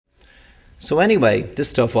So anyway, this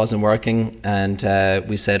stuff wasn't working, and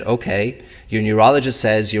we said, okay, your neurologist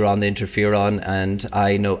says you're on the interferon, and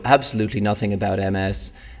I know absolutely nothing about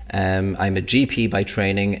MS. I'm a GP by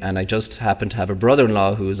training, and I just happen to have a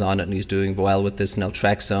brother-in-law who is on it, and he's doing well with this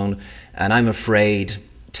naltrexone, and I'm afraid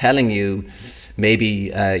telling you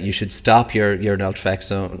maybe you should stop your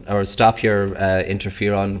naltrexone, or stop your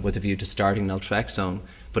interferon with a view to starting naltrexone.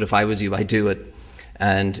 But if I was you, I'd do it.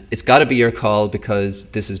 And it's got to be your call, because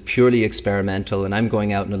this is purely experimental, and I'm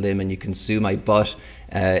going out on a limb, and you can sue my butt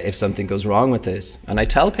if something goes wrong with this. And I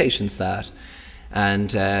tell patients that. And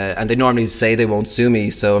they normally say they won't sue me,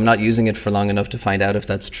 so I'm not using it for long enough to find out if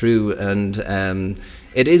that's true. And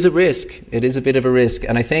it is a risk. It is a bit of a risk.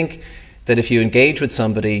 And I think that if you engage with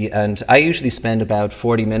somebody, and I usually spend about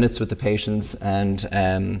 40 minutes with the patients,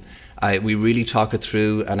 and we really talk it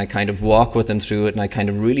through, and I kind of walk with them through it, and I kind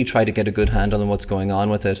of really try to get a good handle on what's going on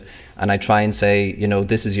with it. And I try and say, you know,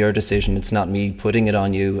 this is your decision, it's not me putting it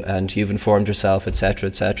on you, and you've informed yourself, etc.,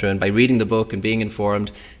 etc. And by reading the book and being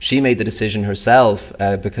informed, she made the decision herself,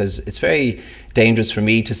 because it's very dangerous for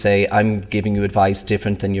me to say, I'm giving you advice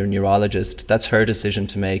different than your neurologist. That's her decision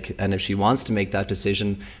to make, and if she wants to make that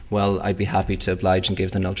decision, well, I'd be happy to oblige and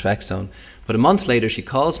give the naltrexone. But a month later, she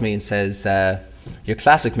calls me and says, your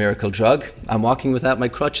classic miracle drug, I'm walking without my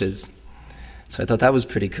crutches. So I thought that was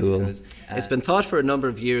pretty cool. It's been thought for a number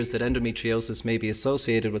of years that endometriosis may be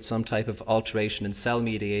associated with some type of alteration in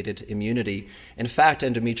cell-mediated immunity. In fact,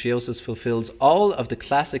 endometriosis fulfills all of the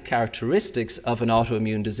classic characteristics of an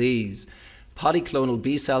autoimmune disease: polyclonal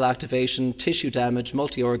B-cell activation, tissue damage,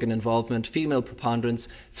 multi-organ involvement, female preponderance,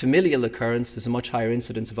 familial occurrence. There's a much higher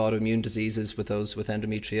incidence of autoimmune diseases with those with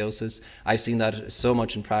endometriosis. I've seen that so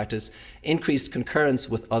much in practice. Increased concurrence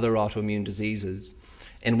with other autoimmune diseases.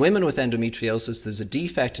 In women with endometriosis, there's a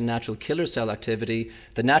defect in natural killer cell activity.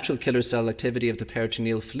 The natural killer cell activity of the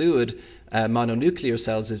peritoneal fluid, mononuclear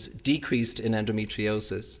cells, is decreased in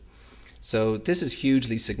endometriosis. So this is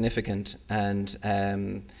hugely significant, and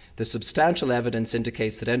the substantial evidence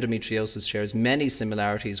indicates that endometriosis shares many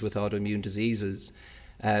similarities with autoimmune diseases.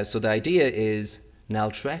 So the idea is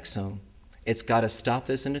naltrexone. It's got to stop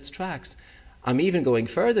this in its tracks. I'm even going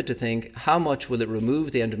further to think, how much will it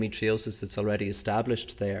remove the endometriosis that's already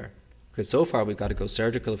established there? Because so far we've got to go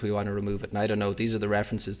surgical if we want to remove it, and I don't know, these are the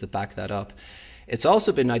references that back that up. It's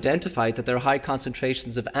also been identified that there are high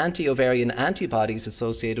concentrations of anti-ovarian antibodies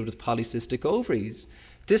associated with polycystic ovaries.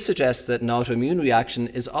 This suggests that an autoimmune reaction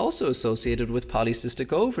is also associated with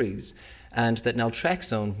polycystic ovaries, and that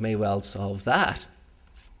naltrexone may well solve that.